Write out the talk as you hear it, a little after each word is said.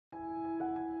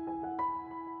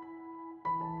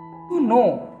You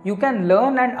know you can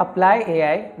learn and apply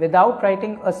AI without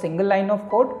writing a single line of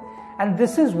code, and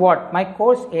this is what my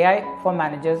course AI for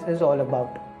Managers is all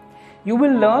about. You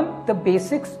will learn the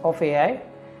basics of AI.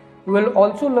 You will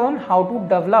also learn how to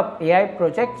develop AI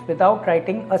projects without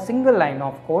writing a single line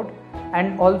of code,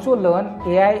 and also learn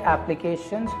AI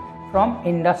applications from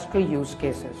industry use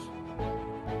cases.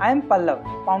 I am Pallav,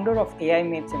 founder of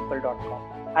Aimadesimple.com.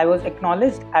 I was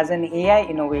acknowledged as an AI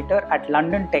innovator at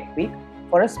London Tech Week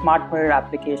for a smart mirror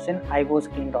application,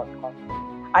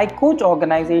 ivoscreen.com. I coach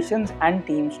organizations and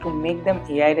teams to make them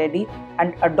AI ready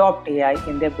and adopt AI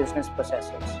in their business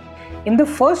processes. In the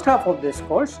first half of this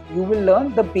course, you will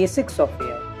learn the basics of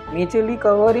AI, majorly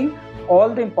covering all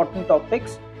the important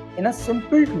topics in a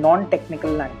simple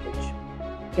non-technical language.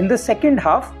 In the second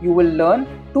half, you will learn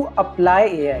to apply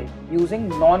AI using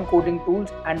non-coding tools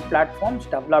and platforms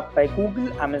developed by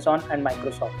Google, Amazon, and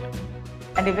Microsoft.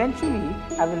 And eventually,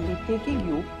 I will be taking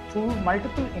you through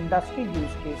multiple industry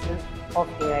use cases of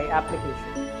AI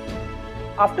applications.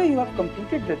 After you have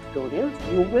completed the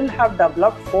tutorials, you will have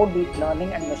developed 4 deep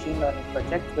learning and machine learning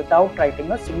projects without writing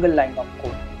a single line of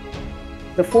code.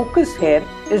 The focus here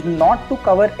is not to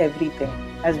cover everything,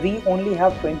 as we only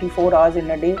have 24 hours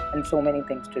in a day and so many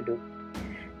things to do.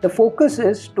 The focus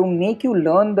is to make you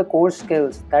learn the core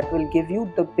skills that will give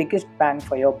you the biggest bang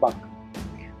for your buck.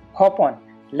 Hop on,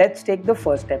 let's take the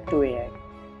first step to AI.